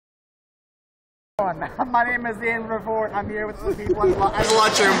My name is Ian Report. I'm here with the people at the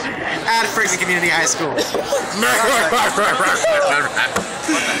lunchroom at Ferguson Community High School. What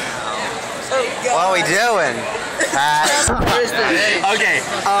are we doing? Okay,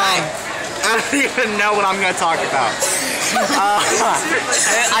 I don't even know what I'm going to talk about.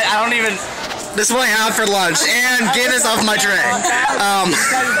 I don't even... This is what I have for lunch, and get this off my tray.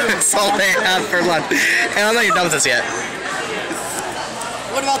 That's all I have for lunch. And I'm not even done with this yet.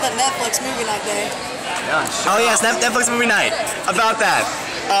 What about that Netflix movie night day? Oh yes, Netflix movie night. About that.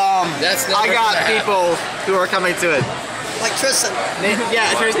 I got people who are coming to it. Like Tristan.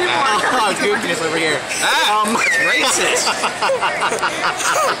 Yeah, Tristan. Goofiness over here. Racist.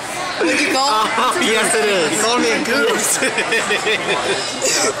 What'd you call him? Yes, it is. You called me a goose.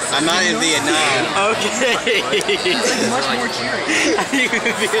 I'm not in Vietnam. Okay. Much more cheery.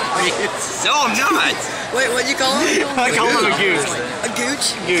 No, I'm not. Wait, what'd you call him? I call him a goose. A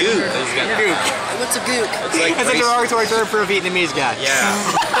gooch? Gook. What's a gook? It's a derogatory term for a Vietnamese guy. Yeah.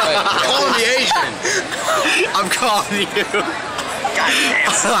 Call him the Asian. I'm calling you. God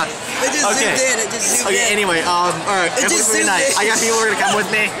damn. It just zoomed in. It just zoomed in. Anyway, alright. It just zoomed night. in. I got people who are gonna come with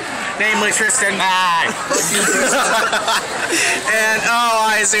me. Namely Tristan. And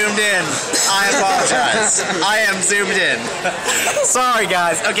I zoomed in. I apologize. I am zoomed in. Sorry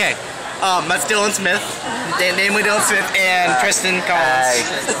guys. Okay. That's Dylan Smith, namely Dylan Smith, and Tristan Collins,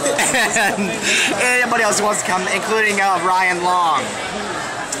 and anybody else who wants to come, including Ryan Long.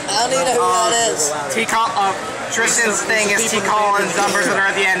 I don't even know who that is. Tristan's thing is T. Collins, numbers that are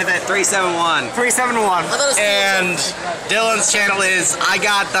at the end of it. 371. 371. And Dylan's channel is I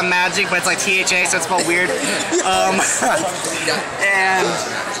Got the Magic, but it's like THA, so it's spelled weird. And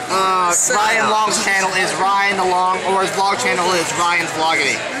Ryan Long's channel is Ryan the Long, or his vlog channel is Ryan's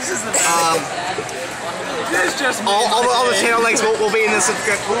Vloggity. All the channel links will be in the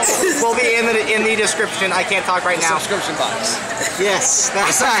in the description. I can't talk right now. Subscription box. Yes,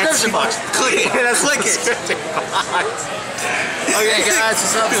 that's right. Subscription box. Click it. Click it. Okay guys,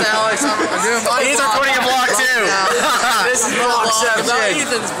 what's up, it's Alex? I'm doing my He's recording a vlog too. This is vlog about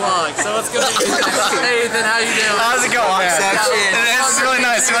Ethan's vlog, so let's go to Ethan. Hey Ethan, how you doing? How's it going? This is really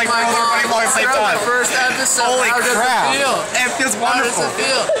nice. You're like everybody vlog at the same time. First episode. Holy how crap. Does it feel? It feels How does wonderful. it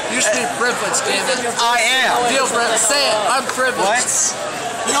feel? You should be privileged, damn it. I am. Feel privileged. Say it. I'm privileged. What?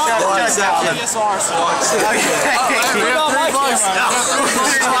 No, just out of Yes, are so. We have 3 vlogs.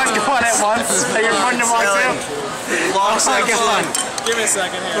 Vlog going at once. You're putting the vlog too? Long section. Give me a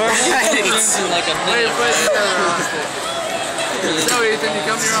second here. Right. Like a Wait together, Austin. So Ethan, you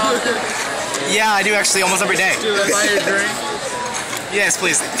come here often? Yeah, I do actually almost every day. Do I buy you a drink? Yes,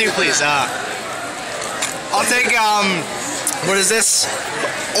 please. Do please. I'll take what is this?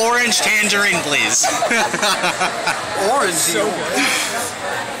 Orange tangerine, please. Orange. So good.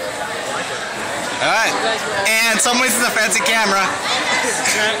 Alright. And someone's in the fancy camera.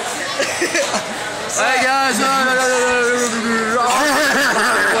 Hey guys!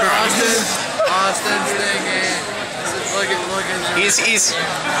 Austin's thinking. Look at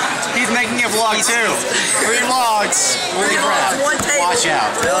He's making a vlog too. 3 vlogs. Holy crap. Watch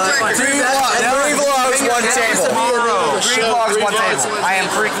out. 3 vlogs, 1 table. 3 vlogs, 1 table. I am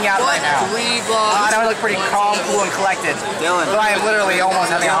freaking out right now. 3 vlogs. I know I look pretty calm, cool, and collected. Dylan. But I am literally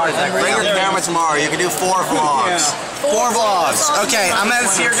almost having a heart attack right Bring your now. camera tomorrow. You can do 4 vlogs. 4 vlogs. Okay, I'm gonna end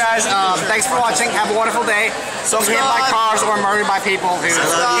this here, guys. Thanks for watching. Have a wonderful day. Don't get hit by cars or murdered by people who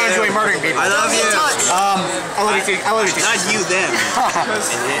enjoy murdering people. I love you. I love you too. I love you too. Not you, them.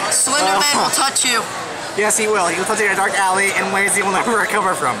 Slender Man will touch you. Yes, he will. He will touch you in a dark alley in ways he will never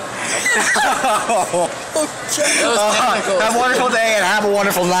recover from. Have a wonderful day and have a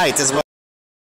wonderful night as well.